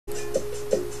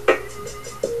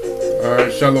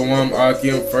Alright, Shalom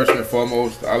Akim. First and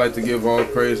foremost, I like to give all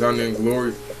praise, honor, and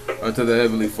glory unto the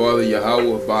Heavenly Father,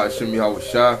 Yahawah, by Hashem Yahweh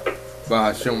Shah,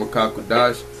 by Hashem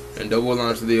Wakakodash, and double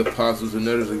honors to the apostles and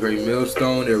others, a great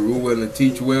millstone that rule well and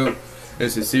teach well, and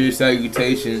sincere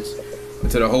salutations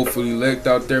to the hopeful elect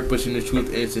out there pushing the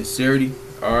truth and sincerity.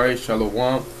 Alright,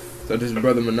 Shalom. So this is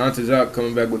Brother Manantazak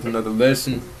coming back with another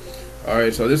lesson.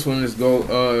 Alright, so this one is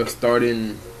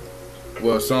starting,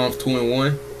 Psalms 2 and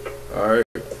 1. Alright.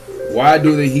 Why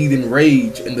do the heathen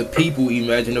rage and the people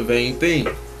imagine a vain thing?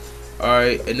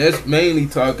 Alright, and that's mainly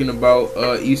talking about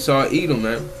Esau, Edom,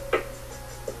 man.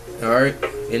 Alright,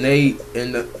 and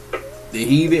the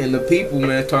heathen and the people,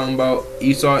 man, talking about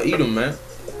Esau, Edom, man.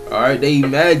 Alright, they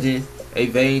imagine a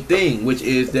vain thing, which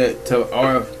is that to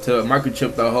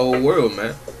microchip the whole world,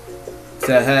 man.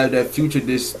 To have that future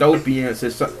dystopian,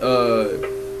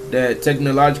 that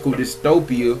technological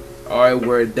dystopia, alright,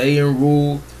 where they in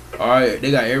rule. Alright,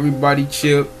 they got everybody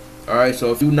chipped. Alright,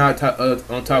 so if you're not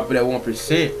on top of that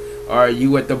 1%, alright,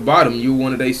 you at the bottom. You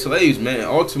one of their slaves, man.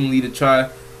 Ultimately, to try,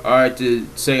 alright, to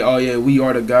say, oh yeah, we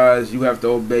are the guys, you have to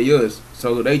obey us.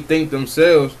 So they think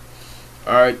themselves,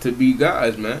 alright, to be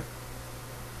guys, man.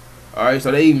 Alright,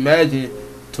 so they imagine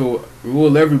to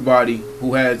rule everybody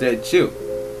who has that chip.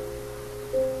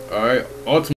 Alright,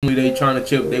 ultimately they trying to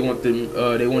chip. They want them.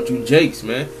 They want you jakes,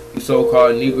 man. You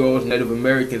so-called Negroes, Native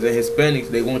Americans, and Hispanics.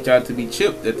 They want y'all to be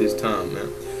chipped at this time, man.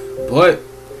 But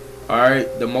alright,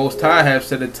 the Most High have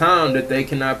set a time that they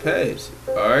cannot pass.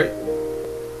 Alright,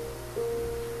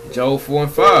 Job 4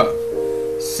 and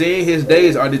 5. Seeing his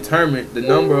days are determined, the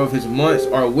number of his months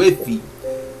are with thee.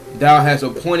 Thou hast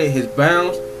appointed his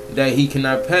bounds that he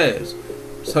cannot pass.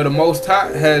 So the Most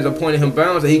High has appointed him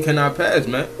bounds that he cannot pass,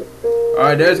 man.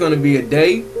 Alright, there's going to be a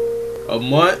day, a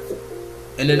month,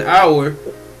 and an hour,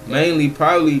 mainly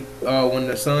probably when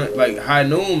the sun, like high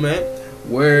noon, man,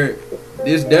 where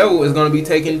this devil is going to be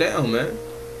taken down, man.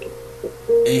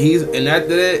 And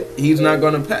after that, he's not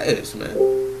going to pass, man.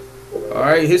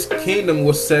 Alright, his kingdom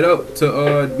was set up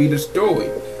to be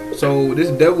destroyed. So this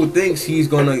devil thinks he's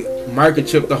going to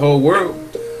microchip the whole world.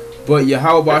 But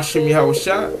Yahawah Hashem Yahweh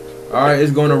Shah, alright,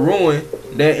 is going to ruin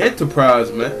that enterprise,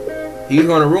 man. He's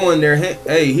going to ruin their,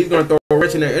 he's going to throw a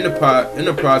wrench in their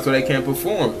enterprise so they can't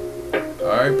perform.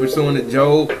 Alright, pursuing to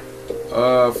Job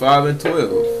 5 and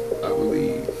 12, I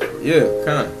believe. Yeah,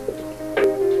 kind.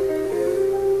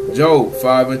 Job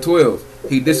 5 and 12.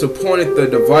 He disappointed the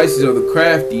devices of the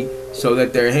crafty so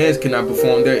that their hands cannot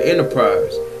perform their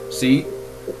enterprise. See?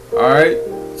 Alright?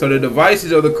 So the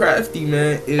devices of the crafty,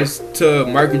 man, is to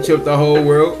microchip the whole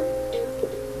world.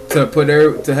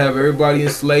 To have everybody in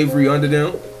slavery under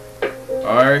them.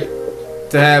 Alright,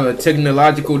 to have a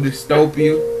technological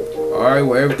dystopia, alright,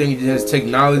 where everything just has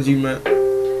technology, man.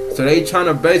 So they trying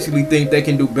to basically think they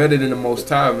can do better than the Most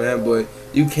High, man. But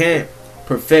you can't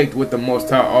perfect what the Most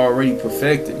High already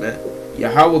perfected, man.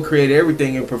 Yahawah created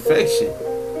everything in perfection.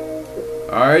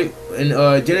 Alright, in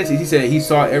Genesis, he said he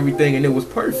saw everything and it was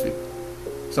perfect.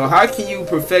 So how can you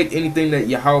perfect anything that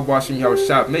Yahawah Hashem Yahweh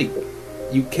Shah make?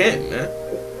 You can't, man.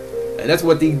 And that's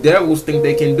what these devils think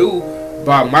they can do.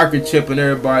 By microchipping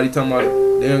everybody, talking about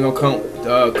they're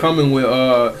gonna coming with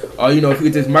you know, if you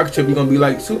get this microchip, you're gonna be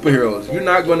like superheroes. You're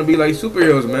not gonna be like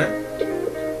superheroes, man.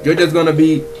 You're just gonna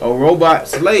be a robot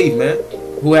slave, man,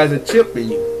 who has a chip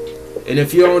in you. And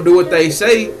if you don't do what they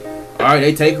say, alright,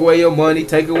 they take away your money,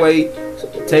 take away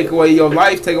your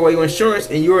life, take away your insurance,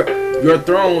 and you're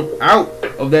thrown out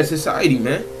of that society,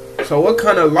 man. So what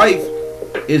kind of life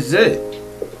is that?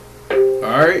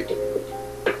 Alright.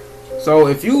 So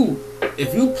if you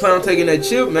plan on taking that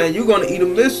chip, man, you're gonna eat a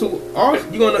missile.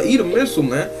 You're gonna eat a missile,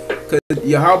 man. Cause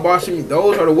Yahawah Hashem,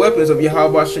 those are the weapons of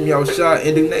Yahawah Hashem Yahweh Shah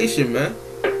indignation, man.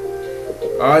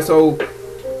 Alright, so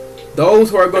those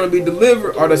who are gonna be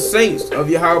delivered are the saints of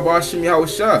Yahawah Hashem Yahweh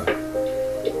Shah.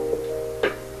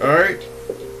 Alright.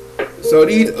 So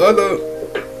these other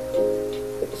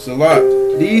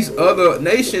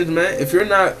nations, man, if you're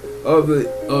not of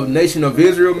the nation of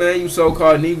Israel, man, you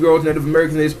so-called Negroes, Native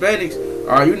Americans, and Hispanics,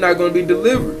 alright, you're not going to be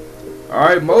delivered.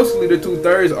 Alright, mostly the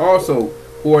 2/3 also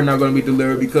who are not going to be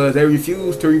delivered because they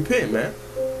refuse to repent, man.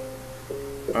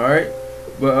 Alright,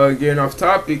 but getting off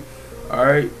topic,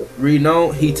 alright, reading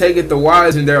on, he taketh the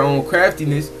wise in their own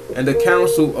craftiness, and the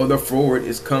counsel of the froward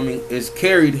is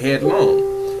carried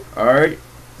headlong. Alright,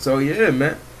 so yeah,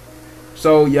 man.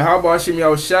 So Yahawah Hashem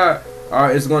Yahweh Shah,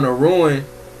 alright, is going to ruin,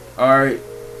 alright,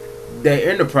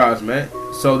 their enterprise, man,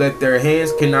 so that their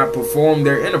hands cannot perform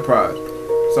their enterprise.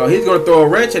 So he's going to throw a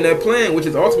wrench in that plan, which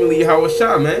is ultimately Yahawah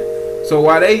Shah, man. So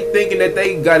while they thinking that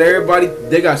they got everybody,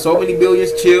 they got so many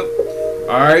billions chipped,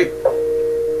 alright,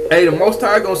 Hey, the Most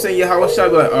High gonna send Yahawah Shah,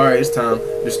 be like, all right, it's time,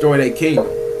 destroy their kingdom.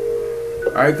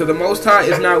 All right, because the Most High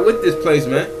is not with this place,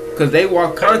 man. Because they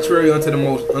walk contrary unto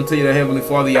the Heavenly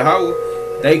Father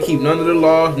Yahawah. They keep none of the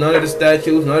laws, none of the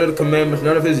statutes, none of the commandments,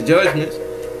 none of His judgments.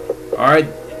 All right,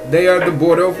 they are the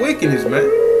border of wickedness, man.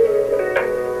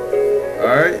 All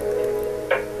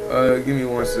right, give me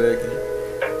 1 second.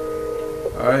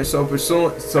 All right, so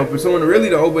pursuing really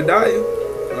to Obadiah.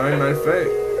 All right, matter of fact.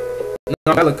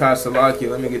 No, Malachi, Salakia.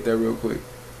 Let me get that real quick.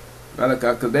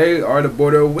 Malachi, because they are the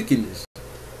border of wickedness.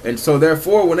 And so,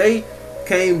 therefore, when they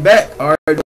came back, all right,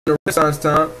 during the Renaissance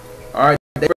time, all right,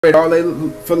 they read all their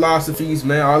philosophies,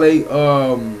 man, all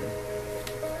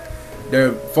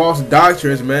their false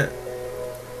doctrines, man.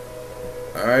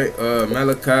 All right,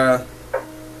 Malachi,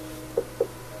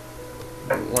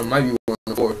 one might be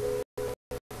 1:4.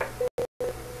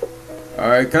 All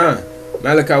right, Khan.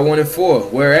 Malachi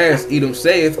 1:4. Whereas Edom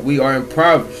saith, we are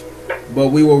impoverished, but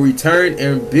we will return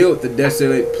and build the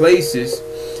desolate places.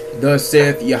 Thus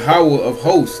saith Yahawah of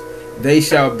hosts, they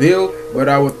shall build, but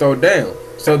I will throw down.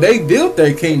 So they built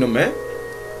their kingdom, man.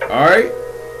 Alright.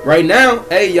 Right now,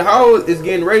 hey, Yahawah is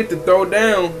getting ready to throw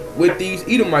down with these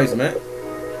Edomites, man.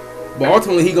 But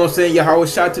ultimately, he gonna send Yahawah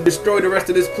Shah to destroy the rest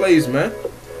of this place, man.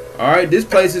 Alright, this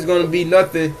place is gonna be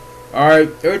nothing. Alright,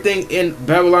 everything in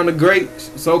Babylon the Great,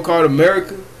 so-called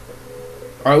America,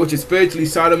 alright, which is spiritually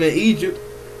Sodom and Egypt,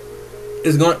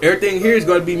 everything here is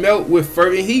gonna be melted with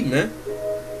fervent heat, man.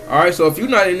 Alright, so if you're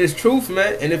not in this truth,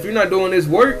 man, and if you're not doing this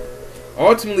work,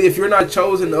 ultimately, if you're not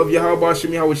chosen of Yahawah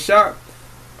Shem Yahawah Shah,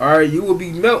 alright, you will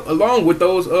be melted along with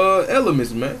those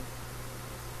elements, man.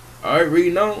 Alright,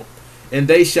 reading on. And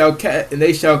they shall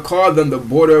call them the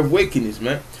border of wickedness,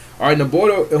 man. Alright, the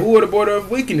border, who are the border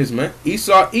of wickedness, man?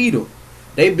 Esau, Edom.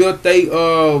 They built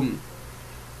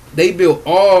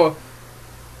all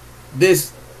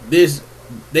this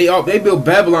they built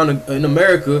Babylon in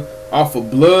America off of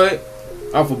bloodshed,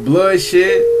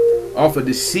 off of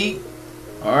deceit,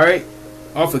 alright,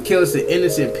 off of killing some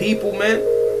innocent people, man,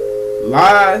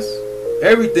 lies,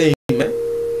 everything, man.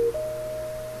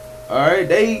 Alright,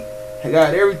 they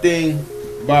got everything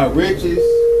by riches,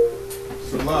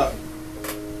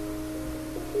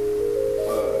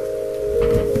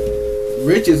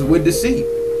 riches with deceit.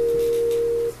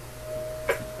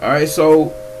 Alright,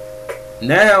 so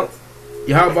now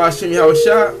Yahawah Shem Yahawah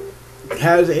Shah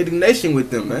has an indignation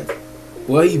with them, man.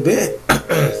 Well, he's been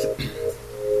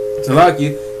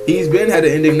Salakia, he's been had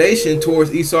an indignation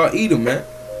towards Esau, Edom, man.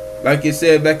 Like it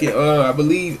said back in I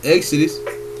believe Exodus,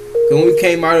 when we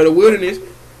came out of the wilderness,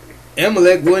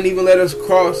 Amalek wouldn't even let us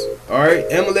cross.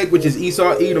 Alright, Amalek, which is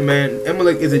Esau, Edom, man.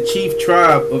 Amalek is a chief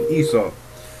tribe of Esau.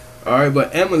 Alright,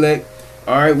 but Amalek,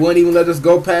 alright, wouldn't even let us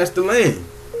go past the land.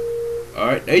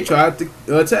 Alright, they tried to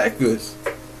attack us.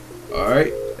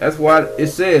 Alright, that's why it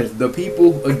says, the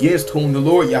people against whom the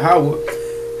Lord Yahawah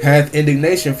hath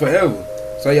indignation forever.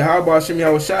 So Yahawah Shem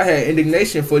Yahawah Shah had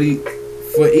indignation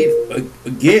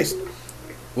against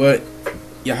what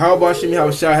Yahawah Shem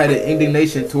Yahawah Shah had an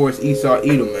indignation towards Esau,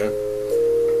 Edom, man.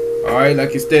 Alright,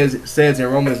 like it says in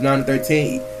Romans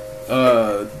 9:13,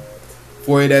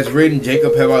 for it has written,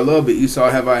 Jacob have I loved, but Esau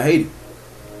have I hated.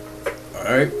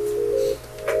 Alright.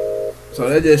 So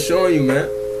they're just showing you, man,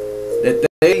 that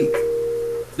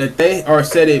they are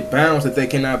set at bounds that they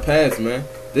cannot pass, man.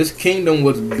 This kingdom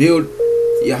was built.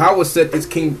 Yahawah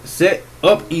set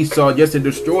up Esau just to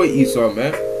destroy Esau,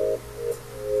 man.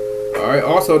 Alright,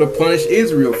 also to punish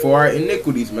Israel for our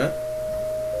iniquities, man.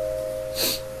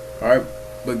 Alright,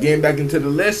 but getting back into the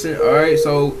lesson, alright,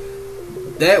 so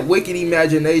that wicked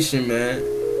imagination, man,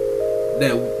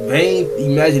 that vain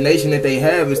imagination that they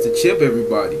have is to chip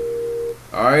everybody.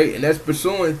 Alright, and that's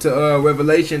pursuant to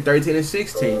Revelation 13 and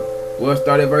 16. We'll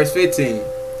start at verse 15.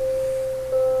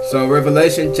 So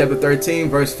Revelation chapter 13,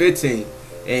 verse 15.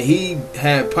 And he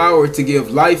had power to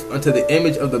give life unto the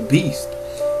image of the beast,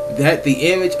 that the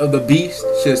image of the beast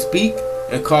should speak,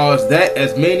 and cause that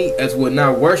as many as would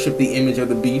not worship the image of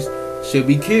the beast should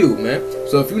be killed, man.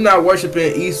 So if you're not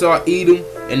worshiping Esau, Edom,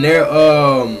 and their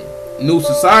new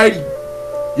society,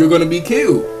 you're gonna be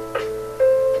killed.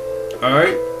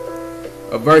 Alright.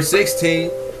 Verse 16.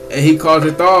 And he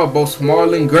causeth all, both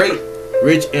small and great,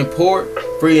 rich and poor,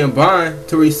 free and bond,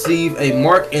 to receive a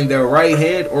mark in their right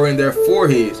hand or in their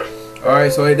foreheads.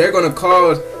 Alright, so they're gonna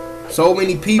cause so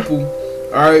many people,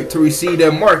 alright, to receive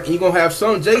that mark. And you're gonna have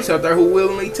some jakes out there who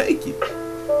willingly take it.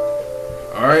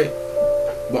 Alright.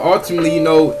 But ultimately, you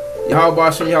know,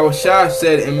 Yahawah Shem Yahawah Shah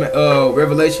said in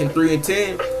Revelation 3 and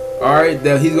 10, alright,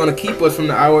 that he's gonna keep us from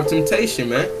the hour of temptation,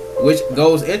 man, which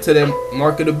goes into the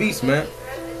mark of the beast, man.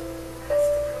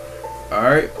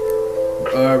 Alright.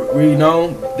 reading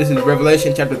on. This is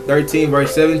Revelation chapter 13,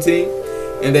 verse 17.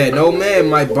 And that no man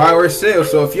might buy or sell.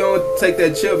 So if you don't take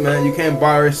that chip, man, you can't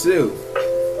buy or sell.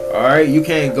 Alright, you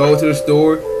can't go to the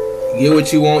store, get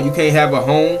what you want. You can't have a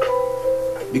home,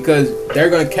 because they're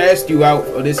going to cast you out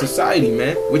of this society,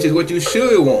 man, which is what you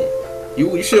should want.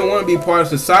 You shouldn't want to be part of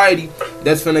society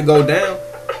that's finna go down.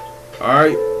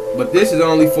 Alright, but this is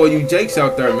only for you jakes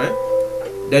out there, man.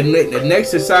 The next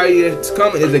society that's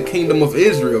coming is the kingdom of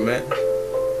Israel, man,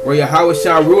 where Yahawah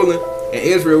shall ruling, and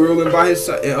Israel ruling by his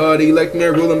side, the elect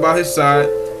man ruling by his side.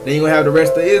 Then you gonna have the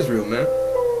rest of Israel, man.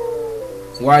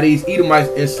 Why these Edomites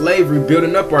in slavery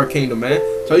building up our kingdom, man?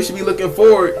 So you should be looking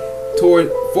forward for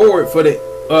the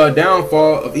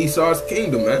downfall of Esau's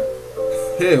kingdom, man.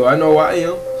 Hell, I know I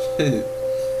am.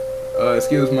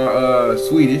 Excuse my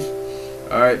Swedish.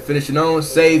 All right, finishing on.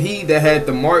 Save he that had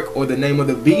the mark or the name of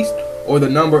the beast or the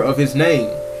number of his name.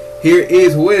 Here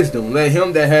is wisdom. Let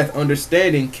him that hath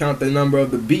understanding count the number of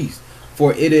the beast,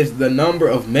 for it is the number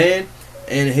of man,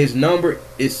 and his number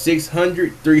is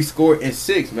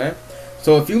 666, man.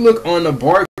 So if you look on the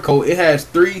barcode, it has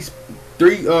three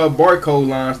barcode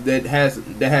lines that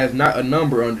has not a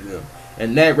number under them,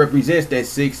 and that represents that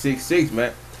 666,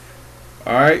 man.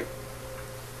 All right,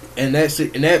 and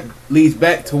that leads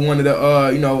back to one of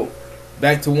the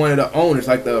back to one of the owners,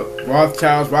 like the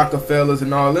Rothschilds, Rockefellers,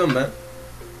 and all them, man.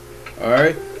 All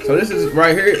right, so this is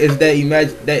right here is that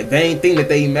vain thing that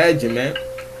they imagine, man.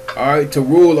 All right, to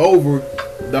rule over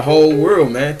the whole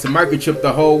world, man, to microchip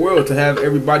the whole world, to have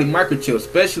everybody microchip,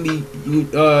 especially you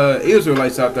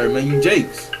Israelites out there, man, you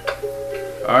jakes.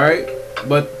 All right,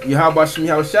 but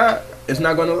Yahawah is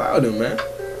not going to allow them, man.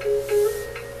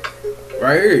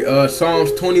 Right here,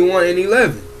 Psalms 21 and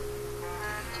 11.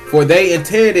 For they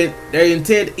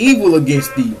intend evil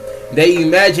against thee. They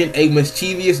imagine a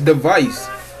mischievous device.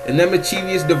 And that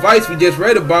mischievous device we just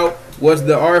read about was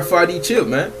the Rfid chip,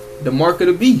 man. The mark of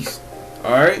the beast.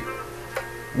 Alright?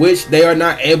 Which they are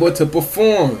not able to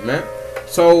perform, man.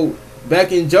 So,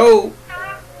 back in Job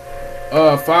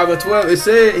 5 and 12, it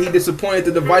said he disappointed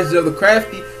the devices of the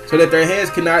crafty so that their hands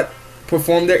cannot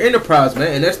perform their enterprise,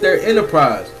 man. And that's their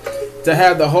enterprise. To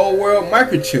have the whole world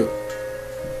microchip.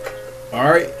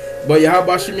 Alright? But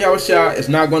Yahawah is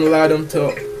not going to allow them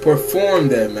to perform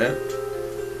that, man.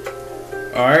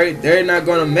 Alright? They're not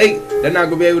going to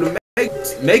be able to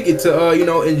make it to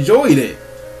enjoy that.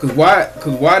 Cause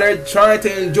why they're trying to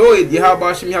enjoy it,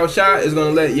 Yahawah is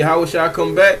gonna let Yahawah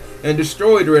come back and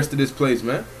destroy the rest of this place,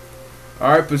 man.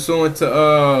 Alright, pursuant to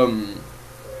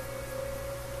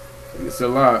it's a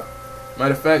lot.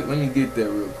 Matter of fact, let me get there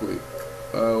real quick.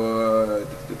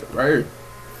 Right here.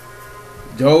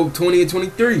 Job 20 and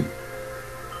 23.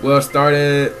 Well, start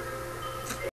at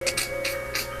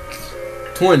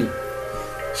 20.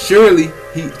 Surely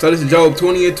so this is Job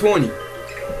 20 and 20.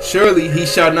 Surely he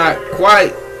shall not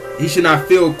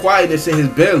feel quietness in his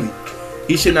belly.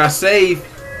 He shall not save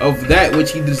of that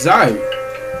which he desired.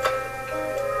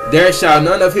 There shall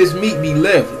none of his meat be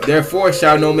left. Therefore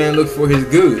shall no man look for his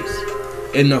goods.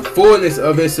 In the fullness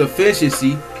of his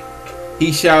sufficiency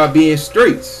he shall be in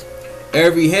straits.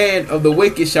 Every hand of the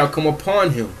wicked shall come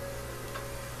upon him.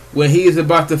 When he is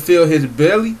about to fill his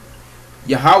belly,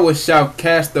 Yahawah shall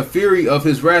cast the fury of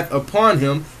his wrath upon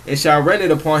him, and shall rend it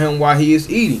upon him while he is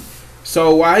eating.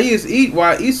 So while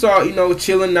Esau,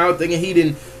 chilling out, thinking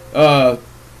he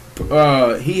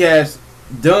has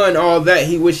done all that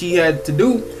he wish he had to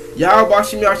do,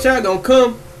 Yahawah gonna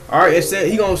come, alright,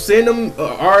 and he gonna send them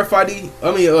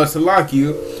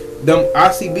them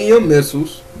ICBM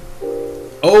missiles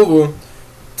over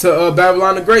to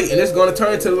Babylon the Great, and it's gonna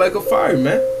turn into the lake of fire,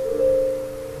 man.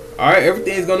 Alright,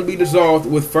 everything is going to be dissolved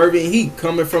with fervent heat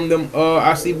coming from them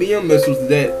ICBM missiles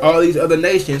that all these other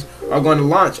nations are going to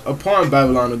launch upon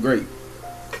Babylon the Great.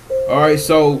 Alright,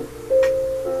 so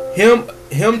him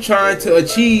trying to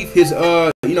achieve his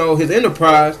his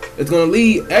enterprise is going to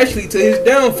lead actually to his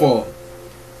downfall.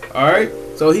 Alright,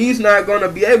 so he's not going to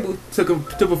be able to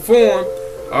perform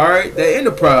alright that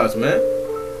enterprise, man,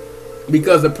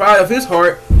 because the pride of his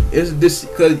heart is this,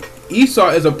 because Esau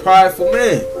is a prideful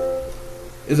man.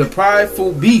 Is a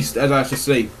prideful beast, as I should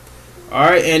say.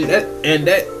 Alright, and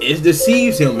that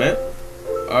deceives him, man.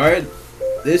 Alright,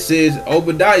 this is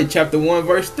Obadiah chapter 1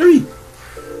 verse 3.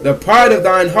 The pride of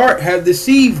thine heart hath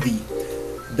deceived thee,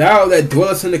 thou that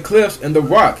dwellest in the cliffs and the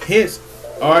rock. Hence,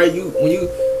 alright,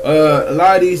 a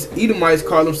lot of these Edomites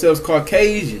call themselves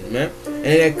Caucasian, man, and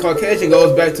that Caucasian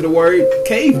goes back to the word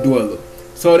cave dweller.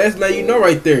 So that's letting you know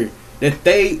right there that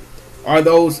they are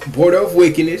those border of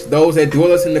wickedness, those that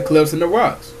dwell us in the cliffs and the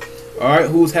rocks, alright,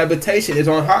 whose habitation is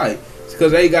on high. It's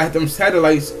because they got them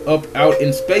satellites up out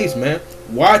in space, man,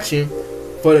 watching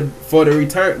for the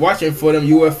return, watching for them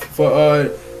for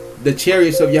the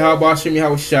chariots of Yahawah Shem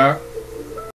Yahushua.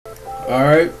 All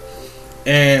right,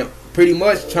 and pretty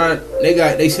much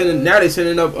they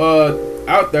sending up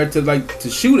out there to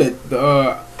shoot at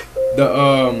the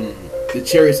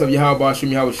chariots of Yahawah Shem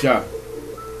Yahushua.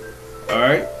 All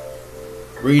right,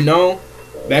 reading on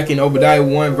back in Obadiah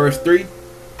 1 verse 3,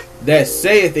 that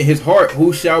saith in his heart,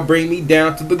 who shall bring me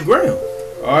down to the ground?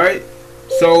 All right,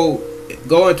 so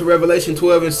going to Revelation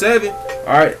 12 and 7. All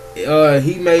right,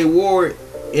 he made war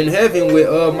in heaven with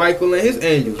Michael and his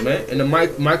angels, man, and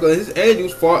Michael and his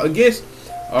angels fought against,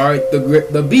 all right,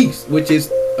 the beast, which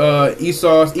is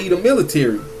Esau's Edom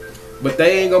military, but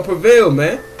they ain't gonna prevail,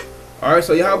 man. All right,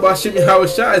 so Yahawah Shem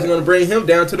Yahushua is gonna bring him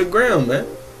down to the ground, man.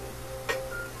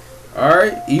 All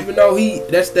right, even though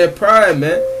that's that pride,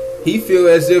 man. He feel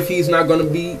as if he's not gonna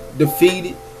be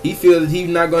defeated. He feels that he's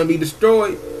not gonna be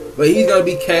destroyed, but he's gonna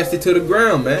be casted to the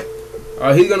ground, man.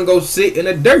 He's gonna go sit in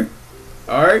the dirt.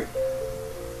 All right.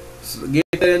 So get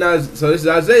that in. So this is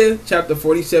Isaiah chapter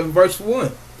 47 verse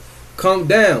 1. Come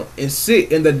down and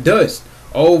sit in the dust,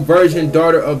 O virgin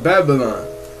daughter of Babylon.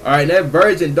 All right, that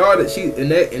virgin daughter,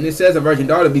 and it says a virgin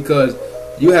daughter because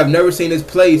you have never seen this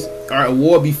place or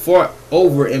war be fought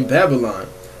over in Babylon.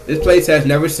 This place has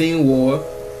never seen war.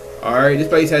 All right, this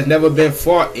place has never been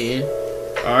fought in.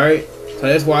 All right, so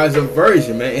that's why it's a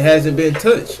virgin, man. It hasn't been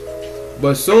touched.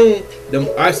 But soon, the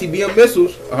ICBM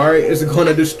missiles, all right, it's going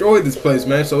to destroy this place,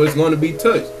 man. So it's going to be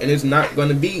touched, and it's not going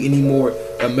to be anymore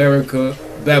America,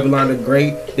 Babylon the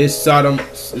Great, this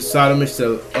Sodomist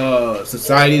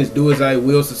society, this do as I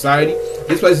will society.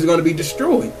 This place is going to be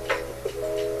destroyed.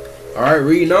 All right,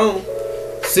 reading on.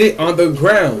 Sit on the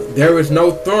ground. There is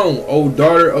no throne, O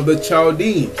daughter of the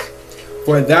Chaldeans.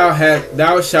 For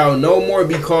thou shalt no more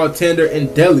be called tender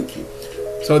and delicate.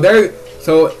 So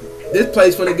this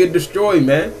place gonna get destroyed,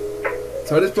 man.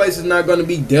 So this place is not gonna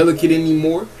be delicate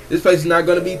anymore. This place is not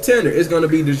gonna be tender. It's gonna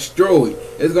be destroyed.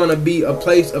 It's gonna be a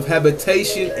place of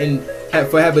habitation and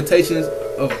for habitations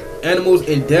of animals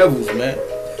and devils, man.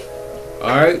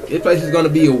 All right, this place is gonna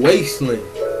be a wasteland.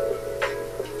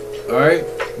 All right,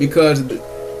 because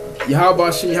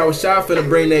Yahawah Shem Yahushua finna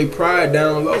bring their pride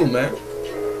down low, man.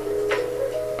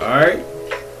 Alright,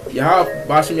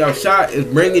 Yahawah Shem Yahushua is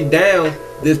bringing down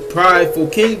this prideful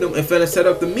kingdom and finna set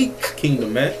up the meek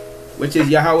kingdom, man, which is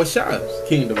Yahawah's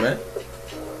kingdom, man.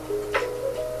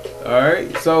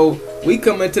 Alright, so we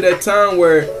come into that time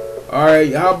where,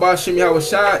 alright, Yahawah Shem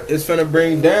Yahushua is finna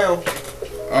bring down,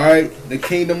 alright, the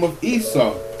kingdom of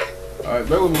Esau. Alright,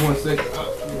 bear with me 1 second.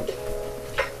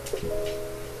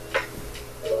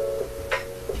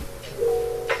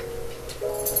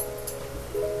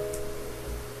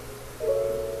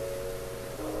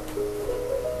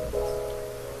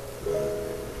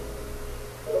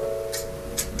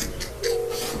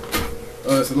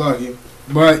 It's a lucky,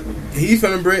 but he's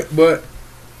finna bring. But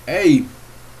hey,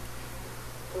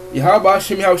 Yahawah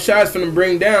Shem Yahushua is finna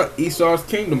bring down Esau's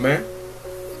kingdom, man.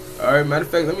 All right, matter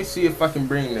of fact, let me see if I can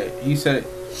bring that. He said it.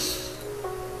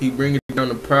 He bring it down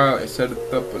the proud and set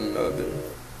it up another.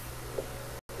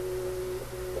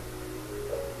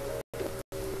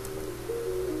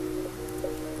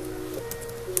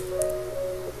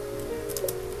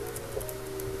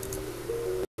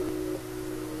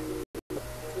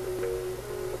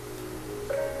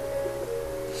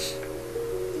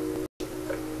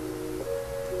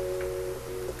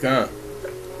 Alright.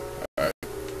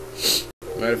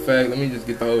 Matter of fact, let me just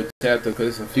get the whole chapter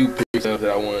because there's a few precepts that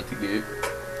I wanted to get.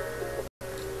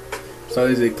 So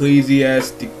this is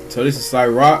Ecclesiastic. So this is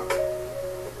Sirach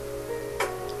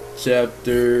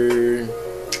chapter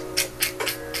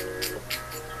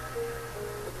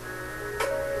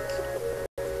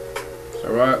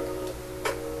Sirach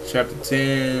chapter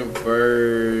 10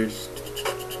 verse.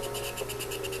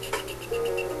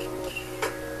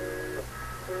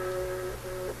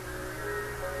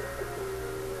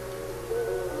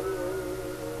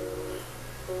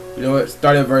 You know what?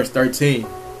 Start at verse 13.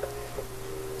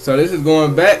 So this is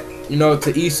going back, you know,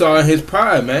 to Esau and his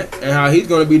pride, man, and how he's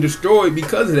going to be destroyed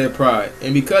because of that pride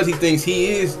and because he thinks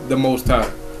he is the Most High,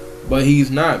 but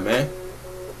he's not, man.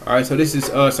 All right, so this is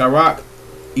Sirach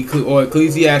or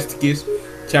Ecclesiasticus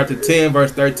chapter 10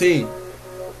 verse 13.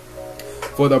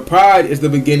 For the pride is the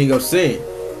beginning of sin.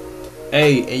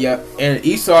 Hey, and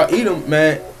Esau, Edom,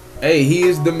 man. Hey, he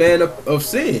is the man of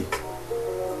sin.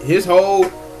 His whole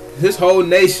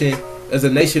nation is a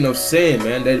nation of sin,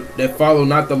 man. That follow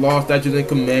not the law, statutes, and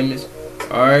commandments.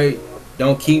 All right,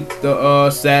 don't keep the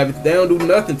Sabbath. They don't do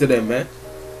nothing to them, man.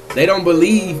 They don't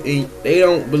believe in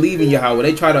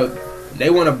Yahawah. They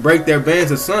want to break their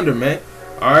bands asunder, man.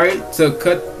 all right, to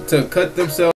cut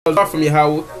themselves off from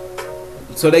Yahawah,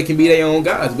 so they can be their own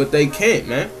gods, but they can't,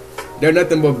 man. They're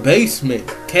nothing but basemen,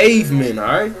 cavemen, all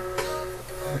right.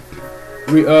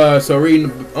 So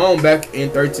reading on back in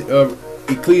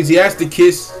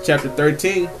Ecclesiasticus chapter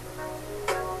 13.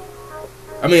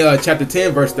 Chapter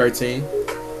 10, verse 13.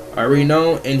 I read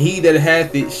on, and he that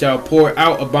hath it shall pour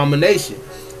out abomination.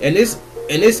 And this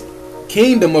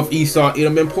kingdom of Esau, it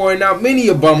have been pouring out many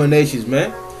abominations,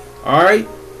 man. All right,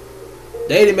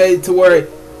 they made it to where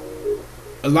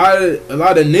a lot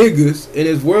of niggas in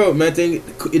this world, man, think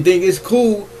it's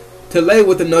cool to lay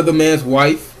with another man's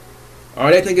wife. All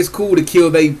right, they think it's cool to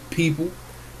kill their people.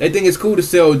 They think it's cool to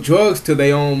sell drugs to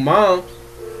their own moms.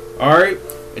 All right,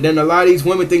 and then a lot of these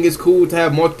women think it's cool to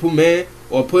have multiple men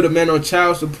or put a man on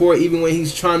child support even when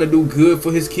he's trying to do good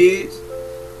for his kids.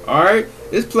 All right,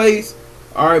 this place,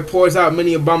 all right, pours out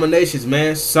many abominations,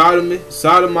 man. Sodomite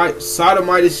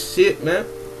is shit, man.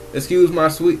 Excuse my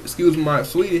Swedish,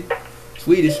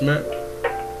 man.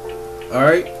 All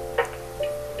right,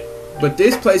 but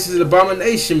this place is an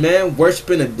abomination, man.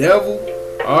 Worshiping the devil,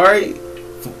 all right,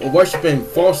 worshiping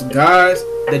false gods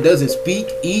that doesn't speak,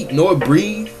 eat, nor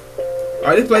breathe. All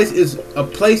right, this place is a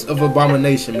place of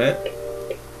abomination, man.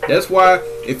 That's why,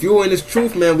 if you're in this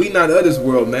truth, man, we not of this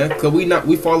world, man, because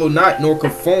we follow not nor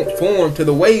conform to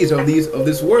the ways of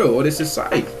this world or this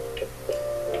society.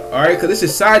 All right, because this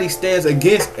society stands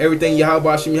against everything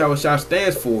Yahawah Shah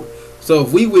stands for. So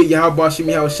if we with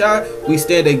Yahawah Shah, we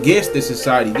stand against this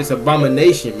society, this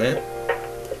abomination, man.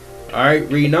 All right,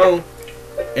 read on.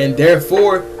 And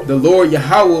therefore the Lord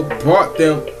Yahawah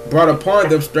brought upon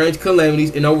them strange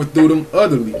calamities and overthrew them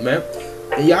utterly, man.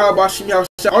 And Yahawah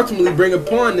shall ultimately bring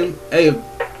upon them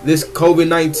this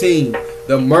COVID-19,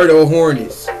 the murder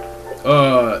hornets,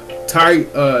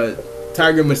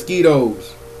 tiger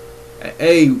mosquitoes,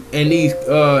 and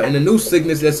the new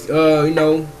sickness that's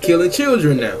killing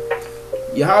children now.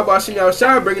 Yahawah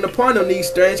shall bringing upon them these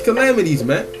strange calamities,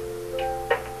 man.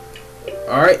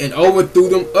 All right, and overthrew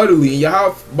them utterly. And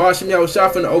Yahawah shall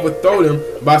finna overthrow them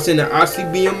by sending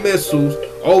ICBM missiles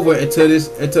over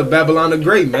into Babylon the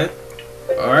Great, man.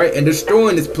 All right, and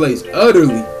destroying this place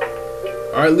utterly.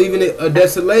 All right, leaving it a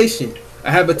desolation,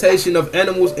 a habitation of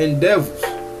animals and devils.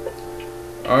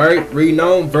 All right, reading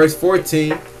on verse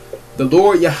 14. The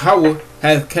Lord Yahawah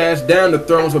hath cast down the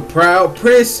thrones of proud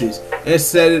princes and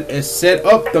set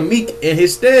up the meek in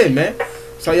his stead, man.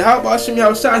 So Yahawah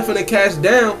shall finna cast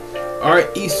down, all right,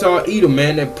 Esau Edom,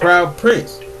 man, that proud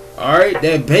prince. All right,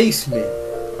 that basement.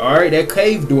 All right, that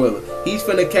cave dweller. He's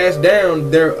finna cast down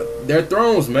their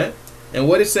thrones, man. And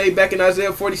what it say back in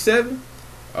Isaiah 47?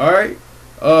 All right,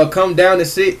 come down and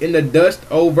sit in the dust,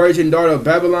 O virgin daughter of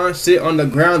Babylon. Sit on the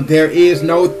ground. There is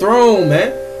no throne,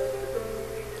 man.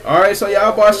 All right, so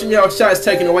Yahawah Shah is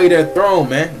taking away their throne,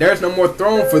 man. There's no more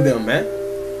throne for them, man.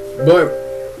 But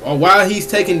while he's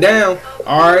taking down,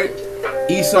 all right,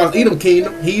 Esau's Edom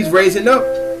kingdom, he's raising up,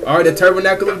 all right, the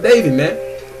tabernacle of David, man.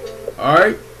 All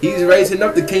right, he's raising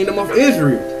up the kingdom of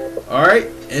Israel. All right,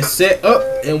 and set up,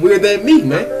 and we're that meek,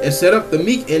 man, and set up the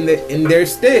meek in their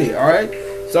stead. All right,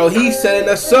 so he's setting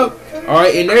us up, all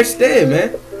right, in their stead,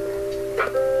 man.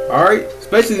 All right,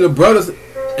 especially the brothers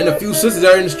and a few sisters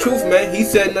that are in this truth, man. He's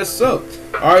setting us up,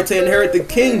 all right, to inherit the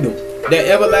kingdom, that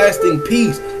everlasting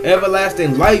peace,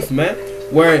 everlasting life, man,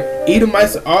 where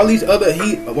Edomites, all these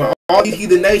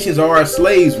heathen nations are our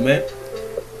slaves, man.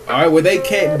 All right, where they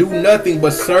can't do nothing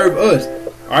but serve us,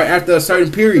 all right, after a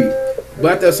certain period.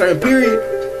 But after a certain period,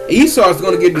 Esau is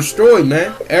going to get destroyed,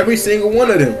 man. Every single one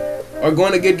of them are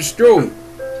going to get destroyed.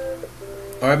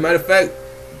 All right, matter of fact,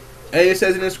 it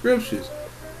says in the scriptures.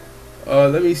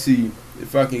 Let me see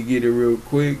if I can get it real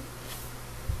quick.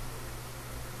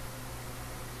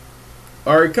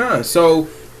 All right, so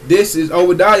this is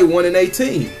Obadiah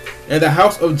 1:18. And the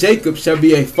house of Jacob shall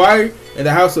be a fire, and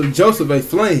the house of Joseph a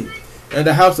flame, and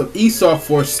the house of Esau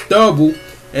for stubble,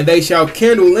 and they shall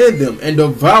kindle in them and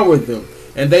devour them,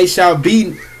 and there shall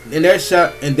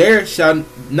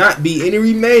not be any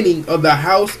remaining of the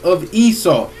house of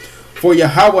Esau, for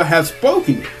Yahawah hath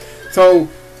spoken it. So,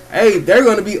 hey, they're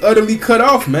going to be utterly cut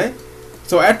off, man.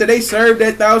 So after they serve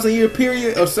that 1,000-year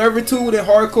period of servitude and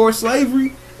hardcore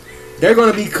slavery, they're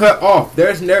going to be cut off.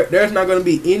 There's not going to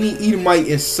be any Edomite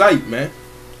in sight, man.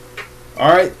 All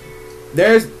right,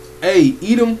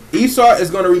 Esau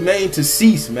is going to remain to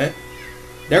cease, man.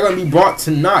 They're going to be brought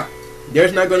to naught.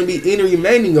 There's not going to be any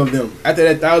remaining of them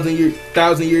after that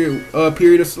 1,000-year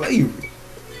period of slavery.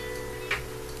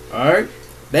 All right,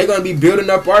 they're going to be building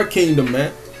up our kingdom,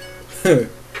 man. And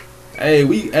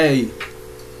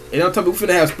I'm talking, we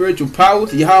finna have spiritual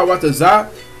powers. Yahawah Tazah.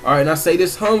 All right, and I say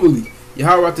this humbly.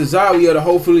 Yahawah Tazah, we are the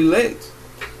hopeful elect.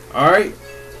 Alright?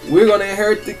 We're going to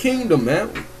inherit the kingdom, man.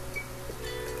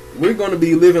 We're going to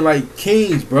be living like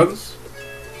kings, brothers.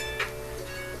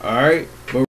 Alright?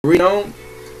 But read on.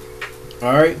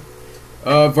 Alright?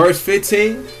 Verse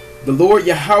 15. The Lord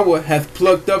Yahawah hath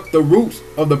plucked up the roots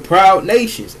of the proud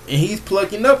nations. And he's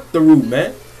plucking up the root,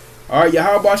 man. Alright?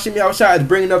 Yahawah Shem Yahushua is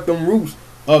bringing up them roots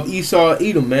of Esau and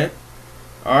Edom, man.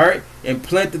 Alright? And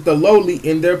planted the lowly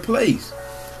in their place.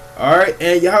 Alright?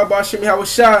 And Yahawah Shem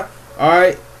Yahushua,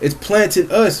 alright, is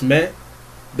planting us, man.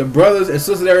 The brothers and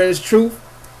sisters that are in his truth.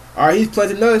 Alright, he's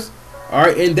planting us,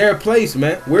 alright, in their place,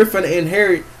 man. We're finna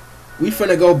inherit. We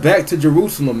finna go back to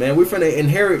Jerusalem, man. We're finna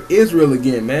inherit Israel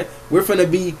again, man. We're finna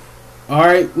be,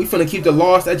 alright, we finna keep the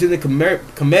law, statutes,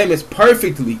 and commandments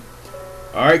perfectly.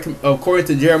 Alright, according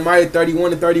to Jeremiah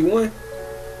 31 and 31.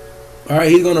 Alright,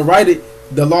 he's gonna write it,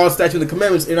 the law, statutes, and the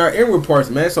commandments in our inward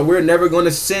parts, man. So we're never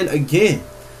gonna sin again.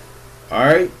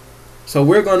 Alright. So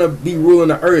we're gonna be ruling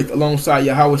the earth alongside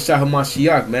Yahawah Shah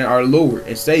HaMashiach, man, our Lord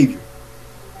and Savior.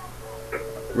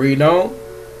 Read on.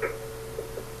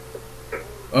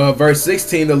 Verse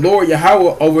 16. The Lord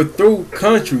Yahawah overthrew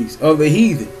countries of the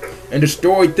heathen and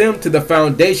destroyed them to the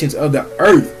foundations of the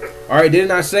earth. Alright,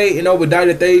 didn't I say in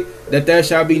Obadiah that there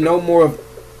shall be no more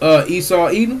of Esau,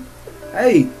 Edom?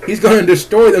 Hey, he's gonna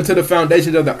destroy them to the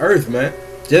foundations of the earth, man.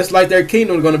 Just like their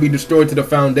kingdom is gonna be destroyed to the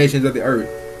foundations of the earth.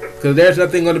 Because there's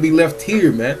nothing going to be left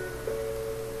here, man.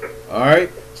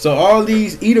 Alright. So all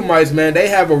these Edomites, man, they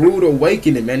have a rude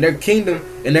awakening, man. Their kingdom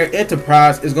and their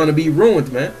enterprise is going to be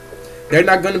ruined, man. They're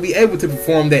not going to be able to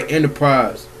perform their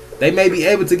enterprise. They may be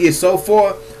able to get so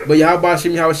far, but Yahawah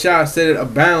Shem Yahushua said it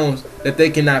abounds that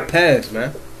they cannot pass,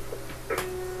 man.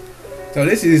 So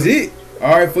this is it.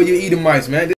 Alright, for you Edomites,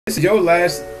 man. This is your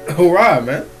last hurrah,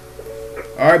 man.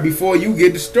 Alright, before you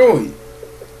get destroyed.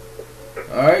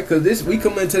 Alright, because this, we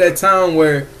come into that time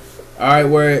where, alright,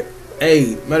 where,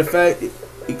 hey, matter of fact,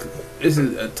 this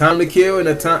is a time to kill and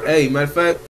a time, hey, matter of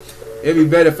fact, it'd be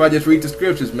better if I just read the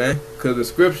scriptures, man, because the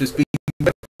scriptures speak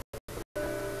better.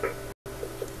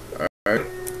 Alright,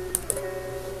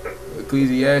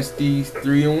 Ecclesiastes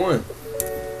 3 and 1.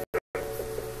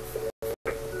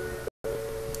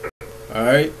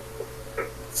 Alright,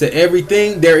 to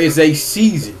everything there is a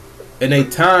season and a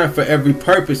time for every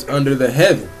purpose under the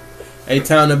heaven. A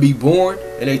time to be born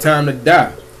and a time to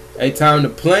die. A time to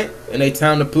plant and a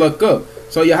time to pluck up.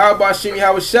 So Yahawah Shem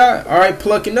Yahushua, alright,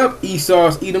 plucking up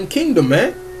Esau's Edom kingdom,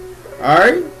 man.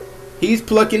 Alright. He's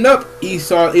plucking up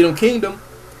Esau's Edom kingdom.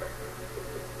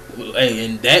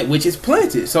 And that which is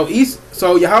planted. So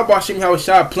Yahawah Shem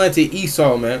Yahushua planted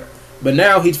Esau, man. But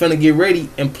now he's finna get ready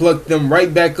and pluck them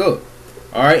right back up.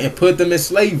 Alright, and put them in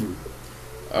slavery.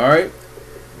 Alright.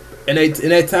 And in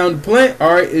that time to plant,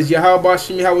 alright, is Yahawah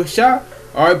Shem Yahushua,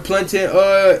 alright, planting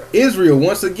Israel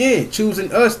once again,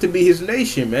 choosing us to be his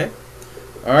nation, man.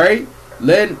 Alright,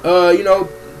 letting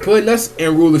putting us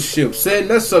in rulership, setting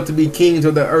us up to be kings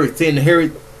of the earth, to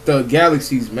inherit the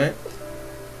galaxies, man.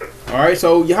 Alright,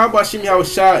 so Yahawah Shem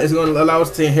Yahushua is gonna allow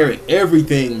us to inherit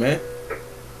everything, man.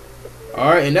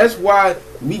 Alright, and that's why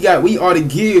we ought to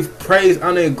give praise,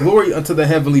 honor, and glory unto the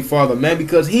Heavenly Father, man,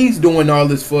 because he's doing all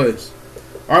this for us.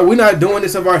 Alright, we're not doing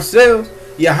this of ourselves.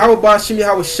 Yahawah Shem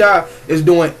Yahushua is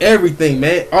doing everything,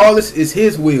 man. All this is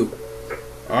his will.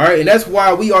 Alright, and that's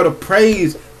why we ought to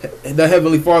praise the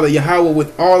Heavenly Father, Yahawah,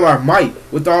 with all our might,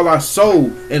 with all our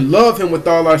soul, and love him with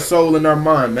all our soul and our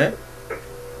mind, man.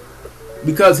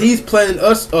 Because he's planning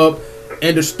us up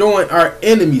and destroying our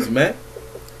enemies, man.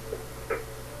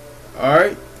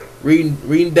 Alright,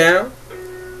 reading down.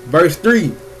 Verse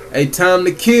 3. A time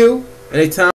to kill and a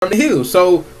time to heal.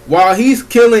 So while he's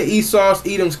killing Esau's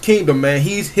Edom's kingdom, man,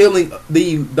 he's healing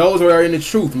those who are in the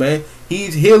truth, man.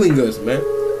 He's healing us, man.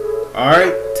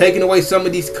 Alright, taking away some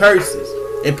of these curses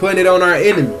and putting it on our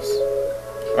enemies.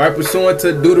 Alright, pursuant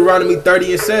to Deuteronomy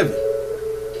 30 and 7.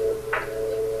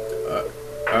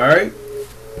 Alright,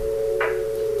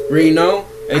 reading on.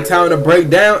 A time to break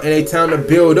down and a time to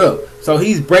build up. So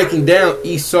he's breaking down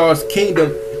Esau's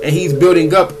kingdom and he's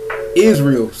building up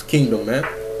Israel's kingdom, man.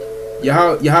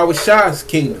 Yahawah Shah's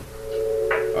kingdom.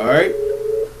 Alright.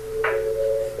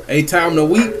 A time to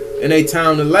weep and a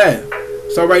time to laugh.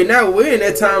 So right now we're in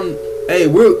that time. Hey,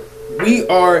 we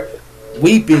are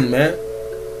weeping, man.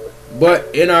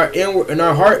 But in our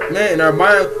heart, man, in our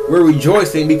mind, we're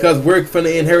rejoicing because we're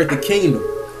finna inherit the kingdom.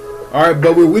 Alright,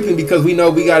 but we're weeping because we know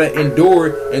we gotta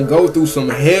endure and go through some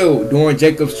hell during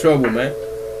Jacob's trouble, man.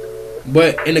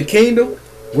 But in the kingdom,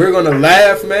 we're gonna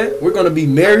laugh, man. We're gonna be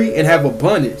merry and have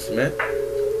abundance, man.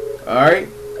 Alright.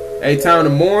 A time to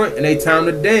mourn and a time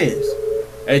to dance.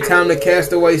 A time to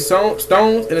cast away stones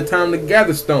and a time to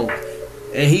gather stones.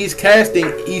 and he's casting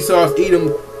Esau's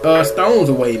Edom stones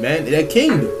away, man, that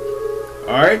kingdom.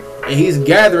 Alright, and he's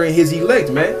gathering his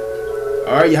elect, man.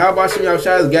 Alright, Yahawah Shem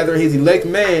Yahushua is gathering his elect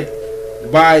man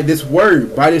by this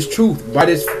word, by this truth, by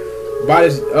this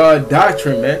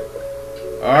doctrine, man.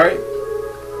 Alright.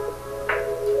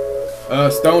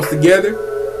 Stones together,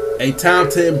 a time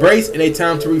to embrace and a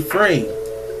time to refrain.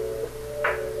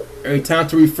 A time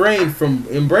to refrain from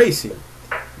embracing.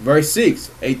 Verse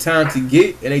 6, a time to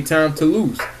get and a time to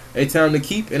lose, a time to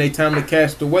keep and a time to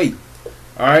cast away.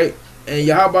 Alright, and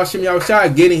Yahawah Shem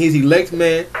Yahushua getting his elect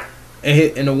man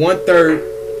and the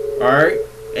 1/3, alright,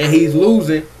 and he's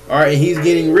losing, alright, and he's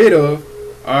getting rid of,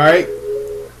 alright,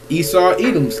 Esau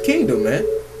Edom's kingdom, man.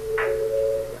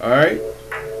 Alright,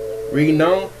 reading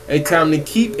on, a time to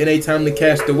keep and a time to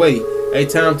cast away, a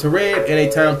time to rend and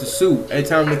a time to sue, a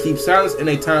time to keep silence and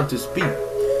a time to speak.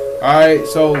 Alright,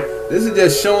 so this is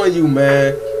just showing you,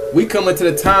 man, we coming to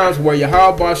the times where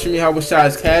Yahawah Shem Yahushua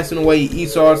is casting away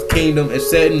Esau's kingdom and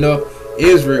setting up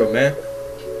Israel, man.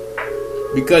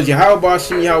 Because Yahawah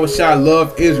Shem Yahushua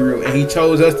loved Israel and he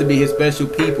chose us to be his special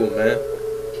people, man.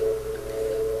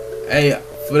 Hey,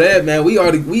 for that, man, we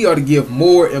ought to give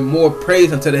more and more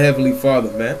praise unto the Heavenly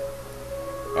Father, man.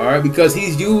 Alright, because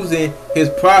he's using his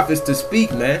prophets to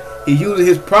speak, man. He's using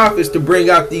his prophets to bring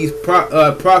out these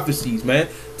prophecies, man,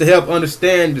 to help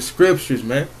understand the scriptures,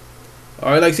 man.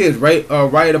 Alright, like I said,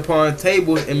 write upon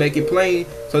tables and make it plain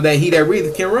so that he that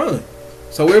readeth can run.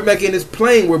 So we're making this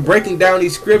plain. We're breaking down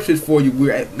these scriptures for you.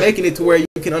 We're making it to where you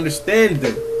can understand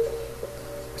them.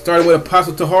 Starting with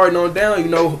Apostle to harden on down, you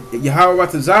know, Yahawah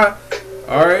Tazah,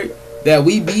 alright, that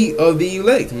we be of the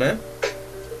elect, man.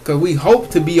 Because we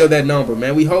hope to be of that number,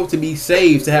 man. We hope to be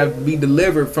saved, to be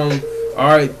delivered from,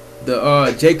 alright,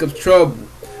 the Jacob's trouble,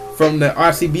 from the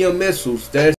RCBM missiles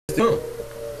that's come.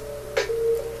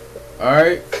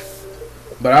 Alright.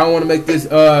 But I don't want to make this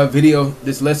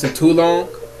this lesson too long.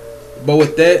 But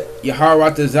with that,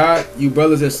 Yahawah Tazah, you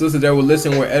brothers and sisters that will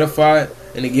listen were edified.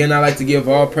 And again, I like to give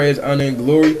all praise, honor, and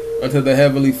glory unto the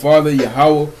Heavenly Father,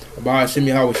 Yahawah, Bahashem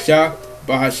Yahushua,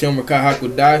 Bahashem Rakah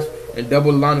HaKodash, and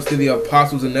double honors to the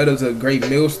apostles and others of great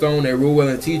millstone that rule well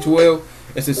and teach well.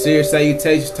 And sincere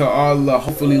salutations to all the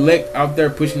hopefully elect out there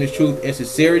pushing the truth in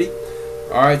sincerity.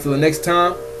 Alright, till the next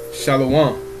time,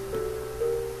 Shalom.